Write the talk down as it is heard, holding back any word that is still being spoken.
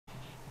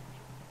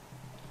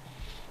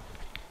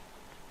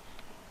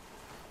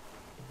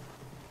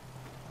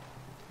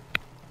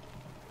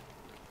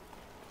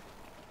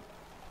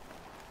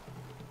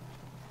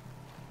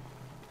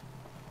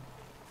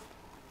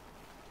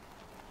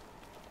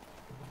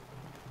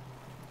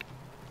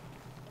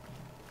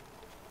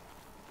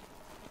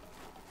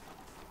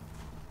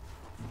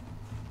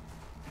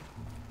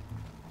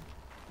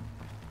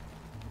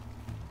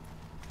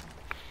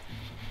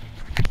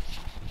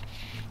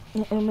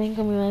Eu me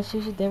encaminho a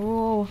xixi,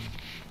 devo.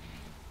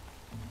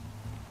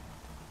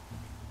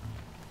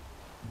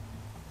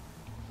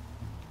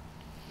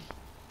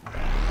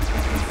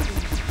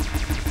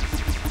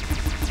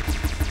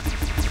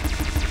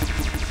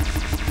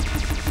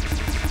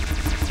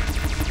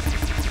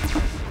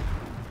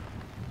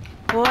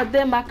 O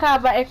Dem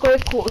acaba é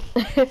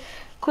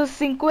com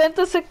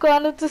 50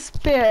 segundos de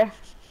spare.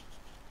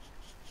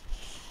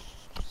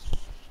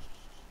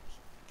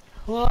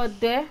 O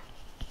de.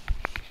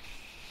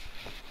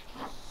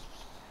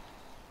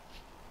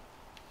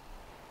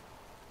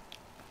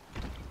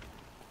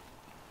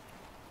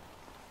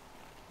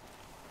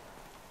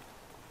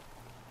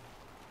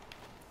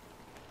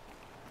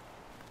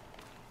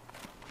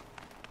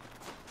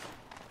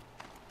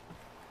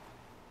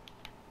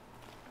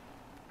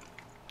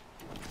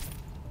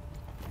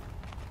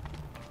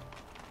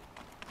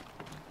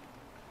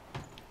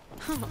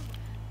 Oh,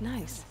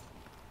 nice.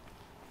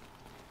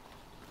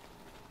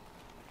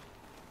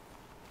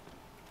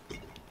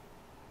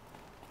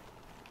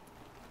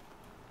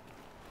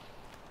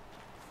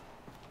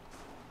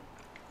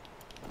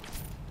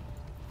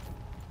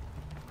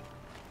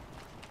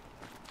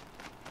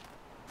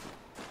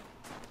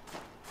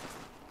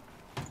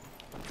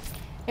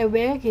 Eu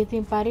vejo aqui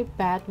tem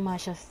paripé,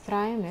 mas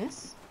estranho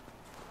mesmo.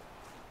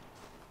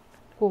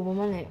 Como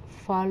mane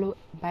follow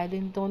by the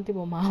então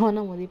tipo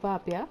mahona mo di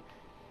papia.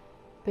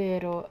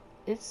 Pero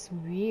it's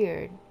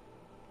weird.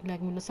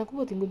 Like me não sei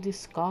como tenho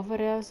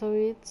discover so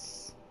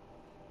it's.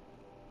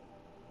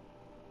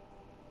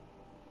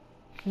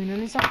 Me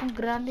não sei como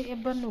grande é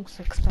banuk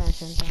sa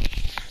expansion tá.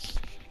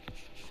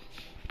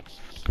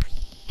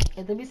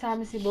 E também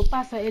sabe se vou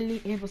passar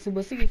ele é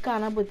possível seguir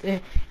cana but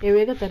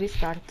eu vou que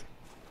restart.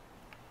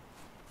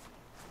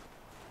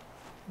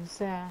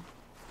 Isso é.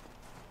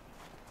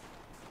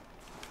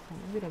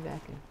 Vamos virar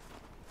back.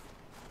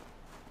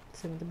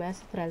 Se me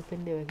tivesse atrás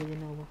pendeu aqui de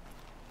novo.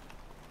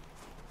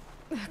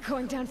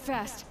 Going down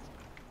fast.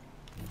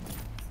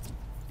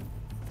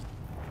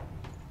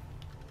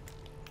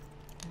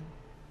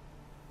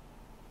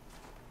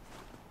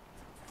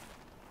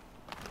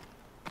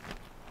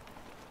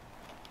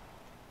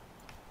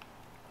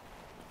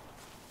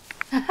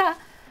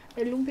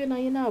 Ele lumpia na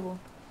inabo.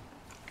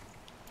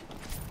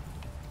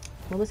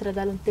 Vamos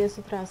dar um texto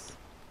atrás.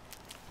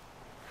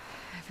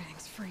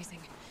 Everything's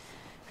freezing.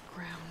 The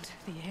ground,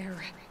 the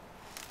air,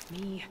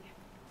 me.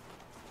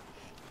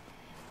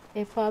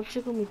 É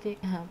fácil como tem.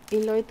 E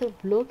loito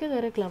bloque de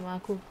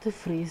reclamar com te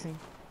freezing.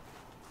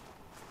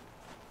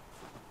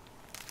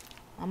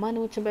 A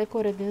mano não vai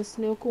correr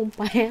dentro do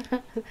companhia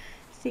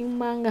sem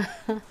manga.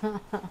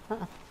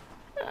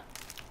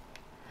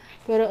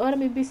 Pero ora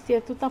me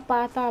vestia tu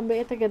tapata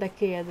também até que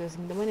daqui a Deus.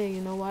 Então,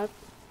 you know what?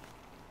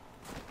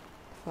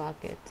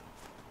 Fuck it.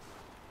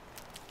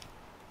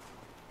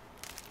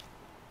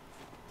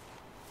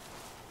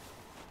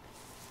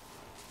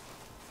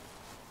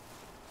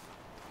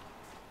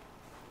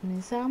 Nem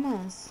sabe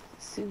mais.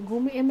 Se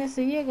gumi MS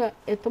chega,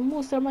 é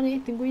mostra mas eu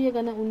tenho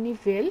chega na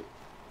nível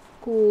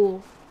que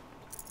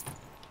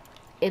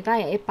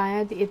é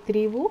paia de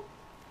tribo.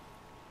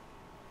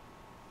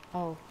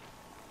 Oh.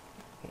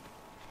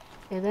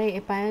 E daí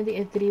é paia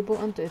de tribo,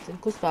 então é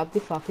custava de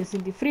faca assim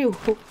de frio.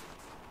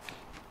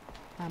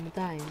 Ah, mas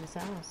tá aí, não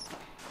sabe?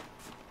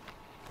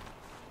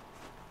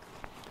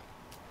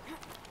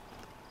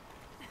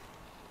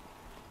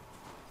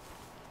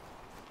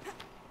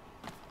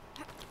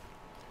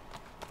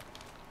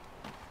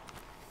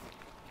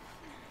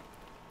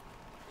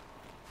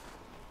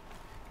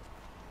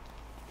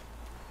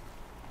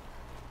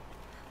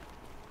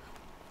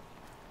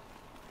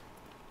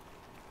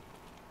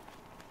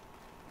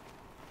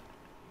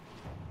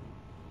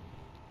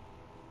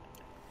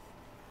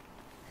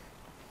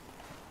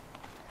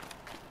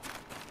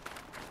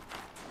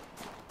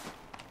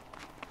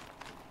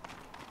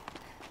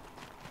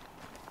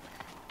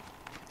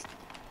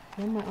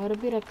 Mas ora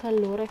vira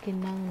calor aqui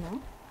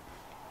não?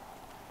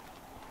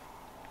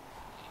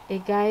 E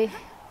gai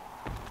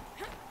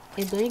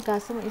e dou em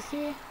casa, mas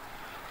esse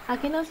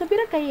aqui não se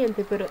vira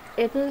caliente, pero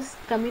estes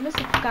caminhos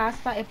de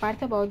casa é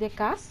parte boa de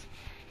casa.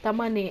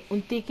 Tamane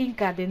tiking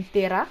cada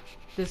inteira,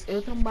 dus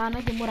eu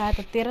trabalho de morar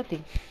até inteira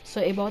tem. So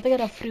é bom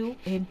ter frio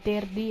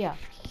inteiro dia,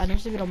 a não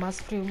ser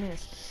mais frio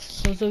mesmo.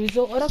 So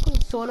sowieso ora com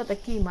sol até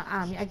aqui,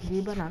 mas me aqui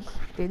Libanon,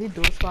 pedi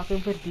dois quatro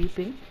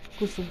verdieping,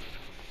 com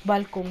o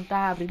balcão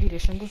tá abre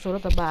direção com sol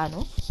até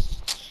bano.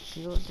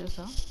 Eu já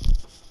só.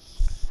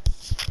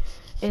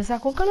 Essa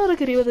com calor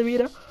que riba de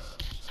mira.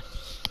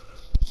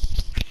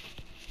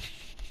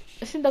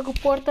 Assim da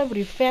porta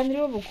abrir,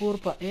 fendrio vou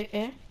corpa,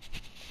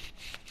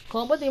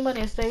 como di man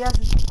este ya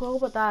ko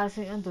bata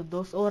assim entre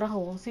 2 horas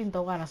ou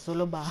sinto cara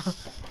solo ba.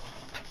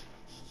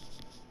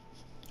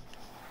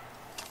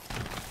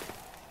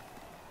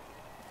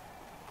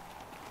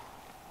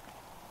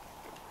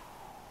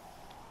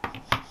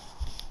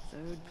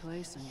 Third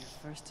place on your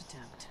first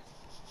attempt.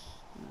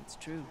 That's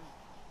true.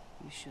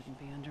 You shouldn't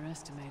be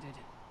underestimated.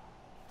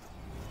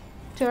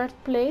 Third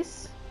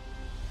place.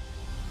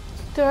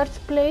 Third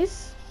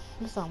place.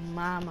 Nossa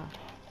mama.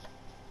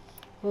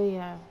 Oh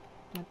yeah.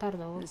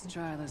 This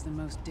trial is the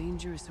most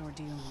dangerous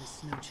ordeal in the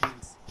Snow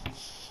Chains.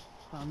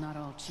 While not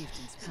all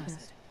chieftains pass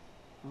it,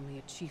 only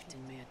a chieftain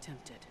may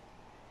attempt it.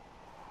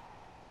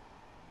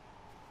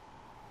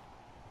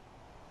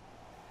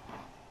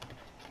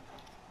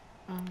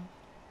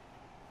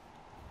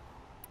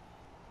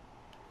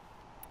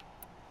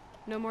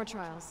 No more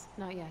trials.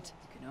 Not yet.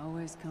 You can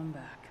always come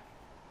back.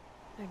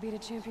 I beat a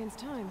champion's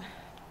time.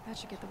 That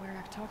should get the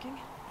Werak talking.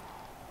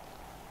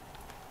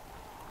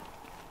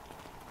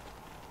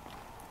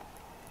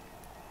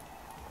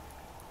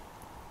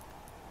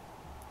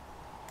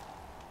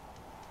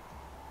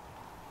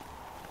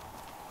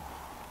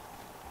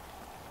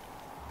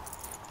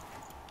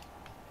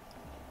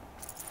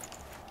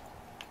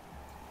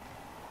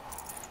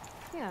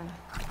 Yeah,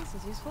 this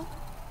is useful.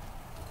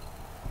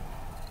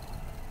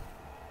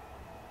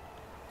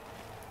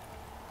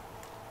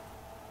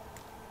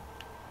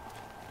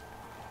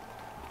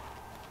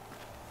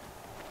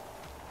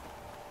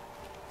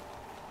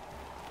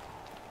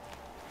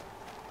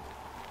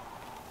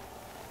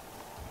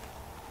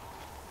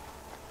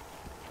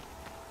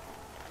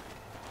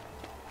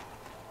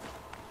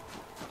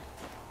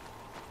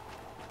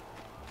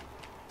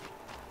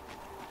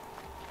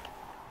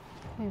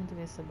 Muito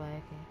ver essa baia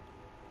aqui.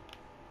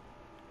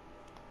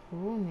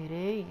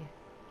 Mirei.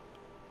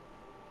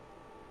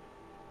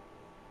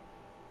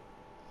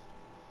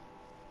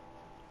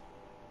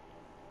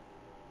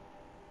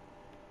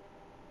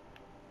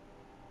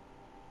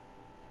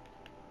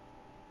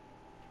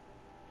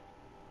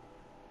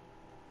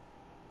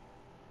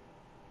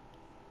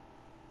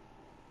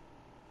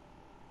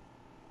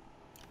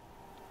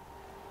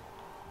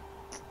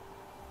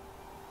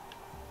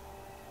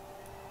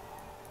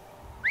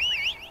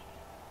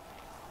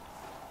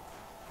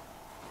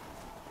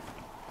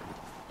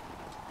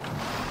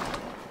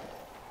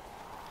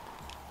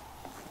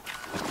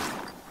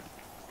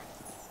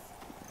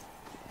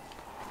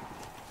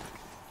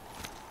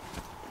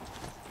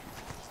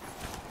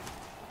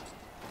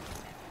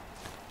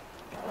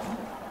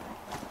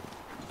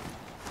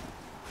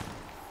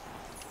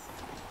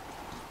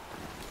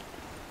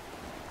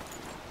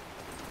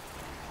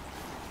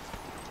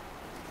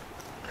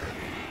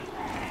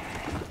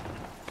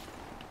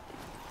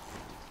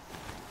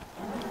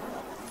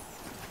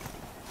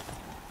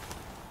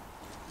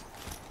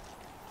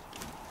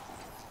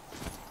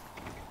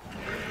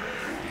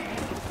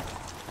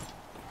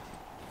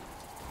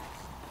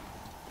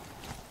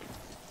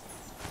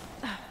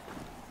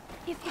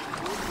 If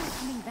Coulson's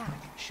coming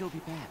back... She'll be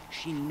back.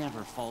 She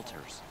never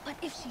falters. But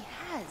if she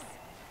has,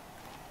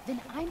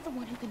 then I'm the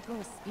one who can throw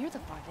a spear the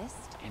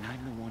farthest. And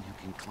I'm the one who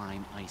can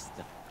climb ice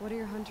the... What are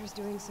your hunters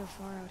doing so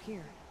far out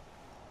here?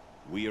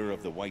 We are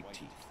of the White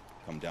Teeth,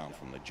 come down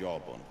from the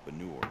jawbone of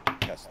Banur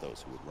to test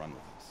those who would run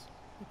with us.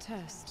 A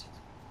test?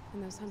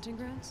 In those hunting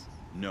grounds?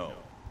 No,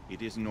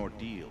 it is an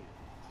ordeal.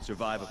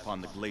 Survive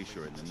upon the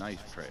glacier and the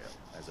knife trail,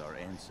 as our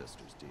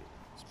ancestors did.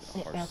 It's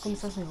been a harsh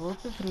season.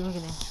 Two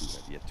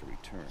have yet to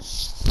return.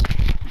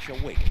 We shall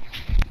wait.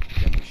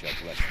 Then we shall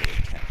bless their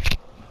attempt.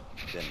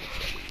 Then we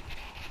shall leave.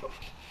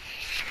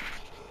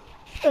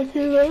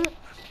 Aquilo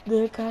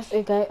de casa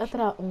é gai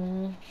atra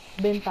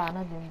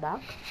ventana de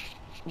dak.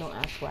 Não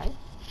acho right.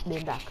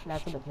 De dak,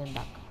 letterlijk de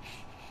dak.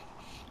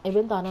 E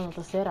ventana não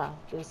tá será.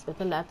 Dus het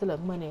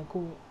letterlijk meneer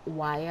com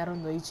wire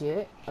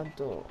noite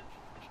anto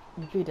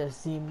um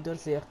pedacinho door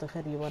zeer te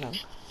gerieben.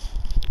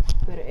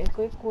 Pero é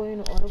coi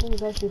no hora como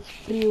está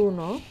frio,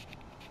 não?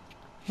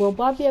 Bom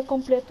papi é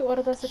completo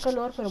hora tá se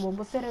calor, pero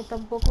bom ser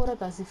tampouco hora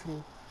tá se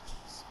frio.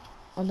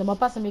 Onde ma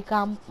passa mi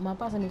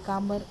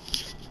câmera,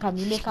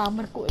 caminho de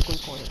câmera com é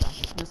coi tá.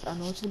 Dus à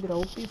noite vira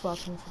o pi faz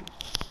frio.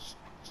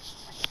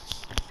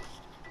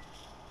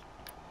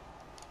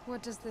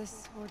 What does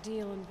this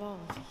ordeal involve?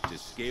 To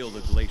scale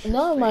the glacier.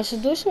 Não, mas se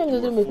dois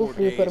minutos dormir com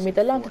frio, pero me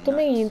tá lá que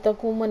também tá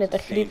com uma neta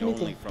sustained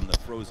grip only from the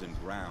frozen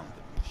ground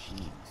of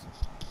machines.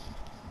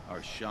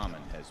 Our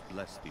shaman has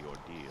blessed the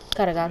ordeal.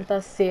 Garganta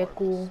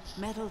seco.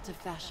 Metal to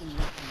fashion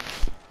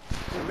weapons.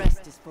 The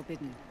rest is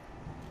forbidden.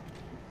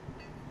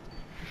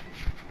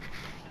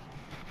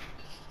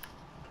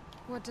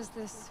 What does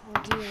this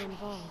ordeal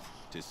involve?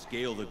 To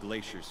scale the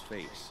glacier's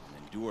face and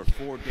endure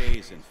 4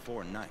 days and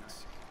 4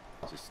 nights,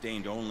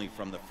 sustained only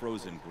from the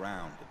frozen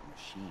ground of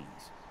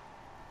machines.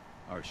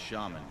 Our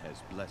shaman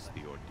has blessed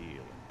the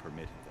ordeal and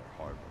permitted their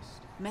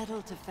harvest.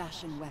 Metal to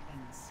fashion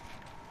weapons.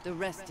 The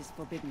rest is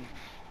forbidden.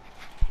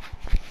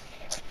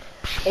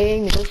 E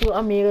mi sua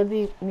amiga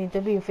di mi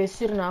também fez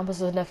Suriname, mas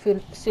na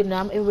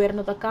Suriname eu era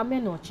na cama à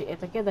noite, e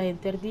que da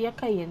interdia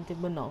caiente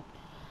beno.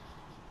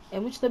 É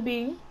muito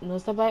também,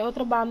 nós também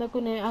outra banda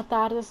com né à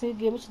tarde assim,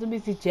 que é muito também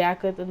se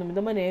jacket, não me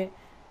dá mané.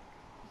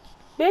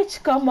 Bitch,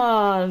 come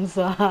on,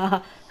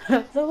 sa.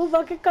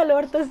 Só que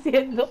calor tá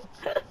sendo.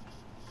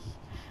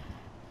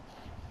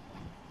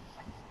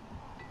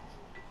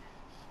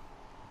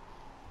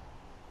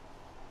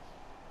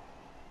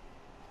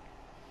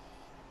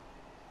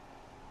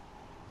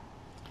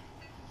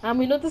 A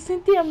mim não te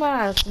sentia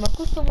mais, mas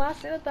costuma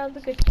ser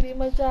tanto que o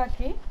clima já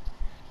aqui,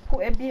 com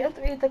o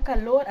ambiente está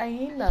calor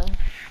ainda.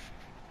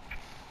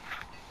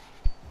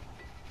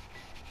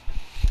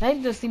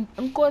 Like just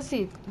un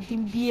cosi,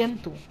 tim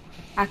viento.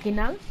 Aquí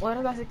nan,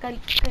 ahora va a ser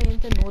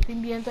caliente, no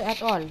tim viento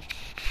at all.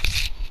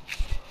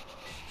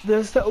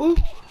 Desta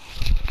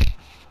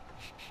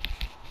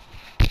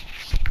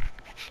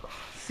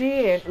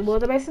Sí, vou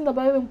também se ainda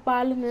vai um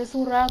palo nesse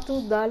um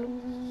rato, dá-lhe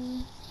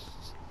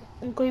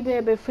um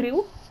coibebe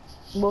frio.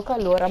 Boa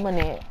calor,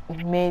 mané,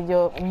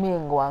 meio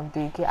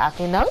menguante, que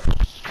aqui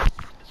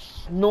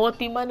não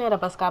tem maneira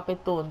para escapar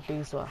tonto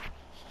isso.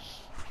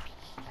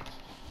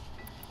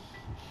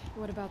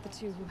 What about the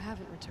two who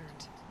haven't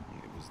returned?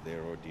 It was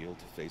their ordeal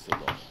to face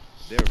alone.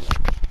 Their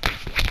life.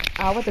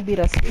 Ah, what a bit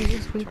of Those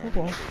who speed, return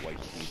know the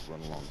white teeth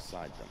run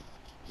alongside them.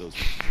 Those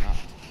who do not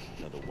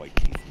know the white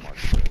teeth mark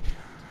their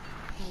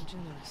How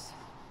generous.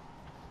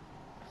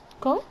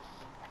 Como?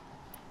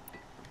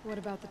 What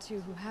about the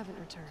two who haven't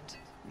returned?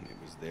 It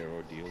was their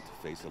ordeal to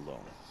face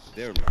alone.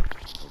 Their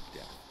life or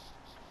death.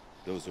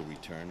 Those who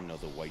return know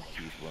the white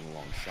teeth run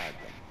alongside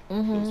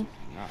them. Those who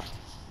do not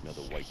know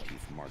the white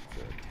teeth mark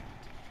their attempt.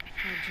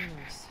 How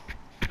generous.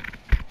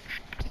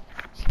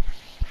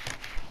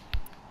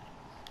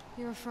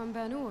 You're from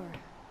Banur.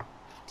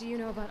 Do you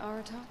know about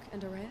Aratak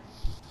and Araya?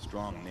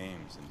 Strong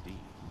names indeed.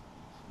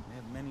 They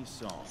have many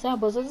songs.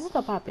 Sabe, você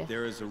está papi.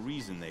 There is a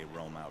reason they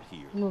roam out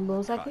here. Não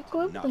vamos Cut, aqui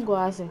com not o from the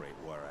assim. Great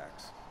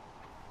Warax.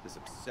 This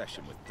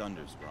obsession with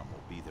Thunder's Drum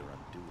will be their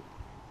undoing.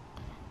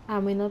 Ah,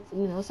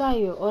 não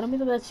saiu. Ora me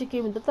dá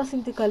chique, me dá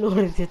sentir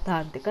calor de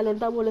tanto. Calor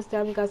tá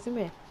molestando casi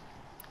me.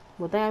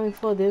 Botar a me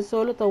foder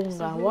solo tá So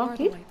gawa who are the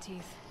aqui. White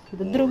Teeth?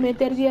 Dormir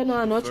dia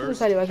na noite não First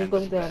saiu aqui and the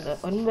com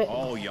best. tenda.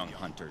 All young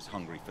hunters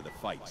hungry for the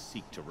fight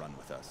seek to run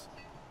with us.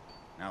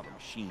 Now the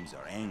machines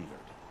are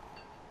angered.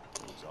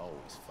 There's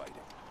always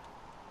fighting.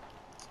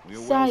 We are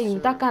well Saiu,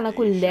 tá served, cana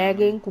com eh,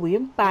 lega, shaman? com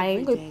o pai,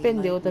 Every com day, o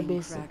pendeu outra lightning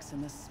vez. cracks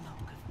in the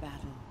smoke of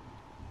battle.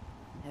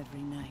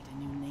 Every night, a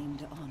new name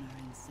to honor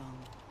in song.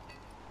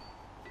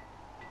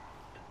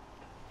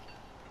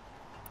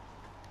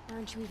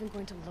 Aren't you even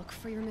going to look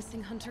for your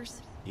missing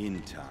hunters?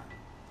 In time.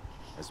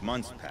 As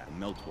months pass,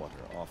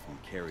 meltwater often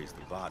carries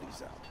the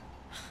bodies out.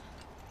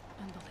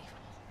 Unbelievable.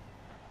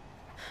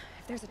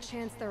 If there's a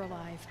chance they're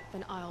alive,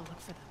 then I'll look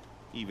for them.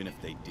 Even if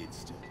they did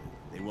still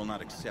live, they will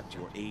not accept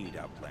your aid,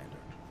 Outlander.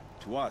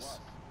 To us,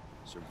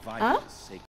 survival is sacred.